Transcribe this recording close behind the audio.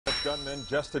Gunman,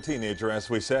 just a teenager, as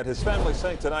we said. His family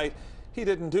saying tonight he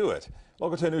didn't do it.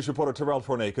 Local 10 News reporter Terrell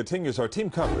Fournay continues our team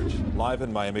coverage live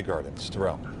in Miami Gardens.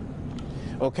 Terrell.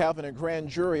 Well, Calvin, a grand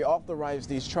jury authorized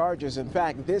these charges. In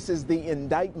fact, this is the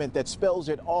indictment that spells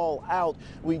it all out.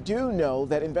 We do know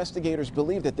that investigators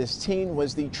believe that this teen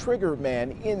was the trigger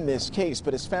man in this case,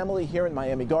 but his family here in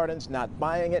Miami Gardens not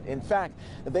buying it. In fact,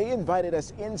 they invited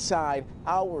us inside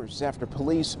hours after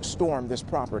police stormed this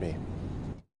property.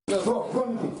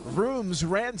 Rooms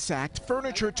ransacked,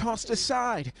 furniture tossed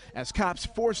aside as cops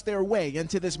forced their way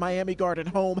into this Miami Garden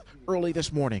home early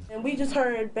this morning. And we just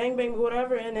heard bang, bang,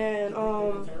 whatever, and then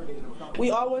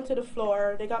we all went to the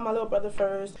floor. They got my little brother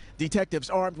first. Detectives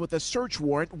armed with a search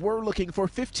warrant were looking for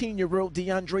 15-year-old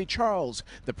DeAndre Charles,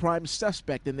 the prime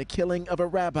suspect in the killing of a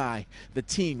rabbi. The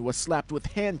teen was slapped with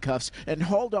handcuffs and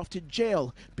hauled off to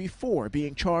jail before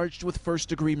being charged with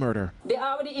first-degree murder. They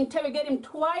already interrogated him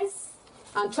twice.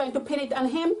 I'm trying to pin it on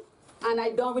him, and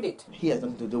I'm done with it. He has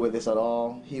nothing to do with this at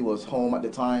all. He was home at the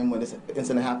time when this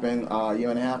incident happened a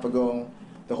year and a half ago.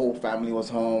 The whole family was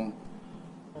home.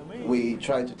 We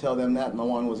tried to tell them that. No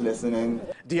one was listening.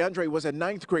 DeAndre was a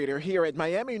 9th grader here at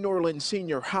Miami Norland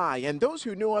Senior High, and those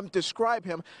who knew him describe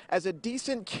him as a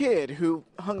decent kid who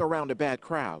hung around a bad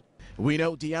crowd. We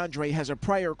know DeAndre has a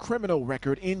prior criminal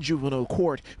record in juvenile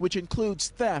court, which includes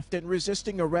theft and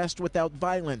resisting arrest without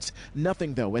violence.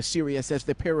 Nothing, though, as serious as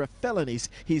the pair of felonies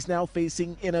he's now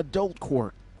facing in adult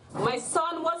court. My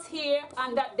son was here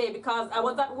on that day because I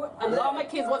was at work and all my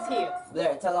kids was here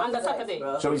on the Saturday.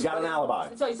 So he's got an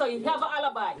alibi. So you have an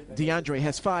alibi. DeAndre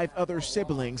has 5 other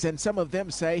siblings, and some of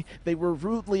them say they were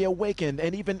rudely awakened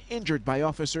and even injured by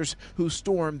officers who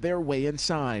stormed their way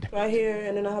inside. Right here,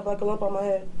 and then I have like a lump on my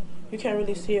head. You can't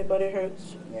really see it, but it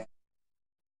hurts.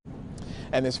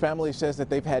 And this family says that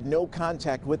they've had no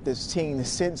contact with this teen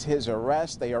since his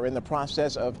arrest. They are in the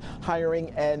process of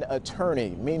hiring an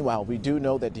attorney. Meanwhile, we do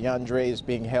know that DeAndre is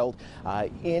being held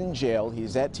in jail.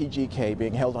 He's at TGK,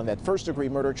 being held on that first-degree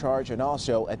murder charge and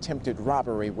also attempted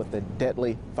robbery with a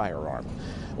deadly firearm.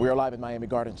 We are live in Miami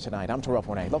Gardens tonight. I'm Terrell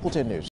Fournay, Local 10 News.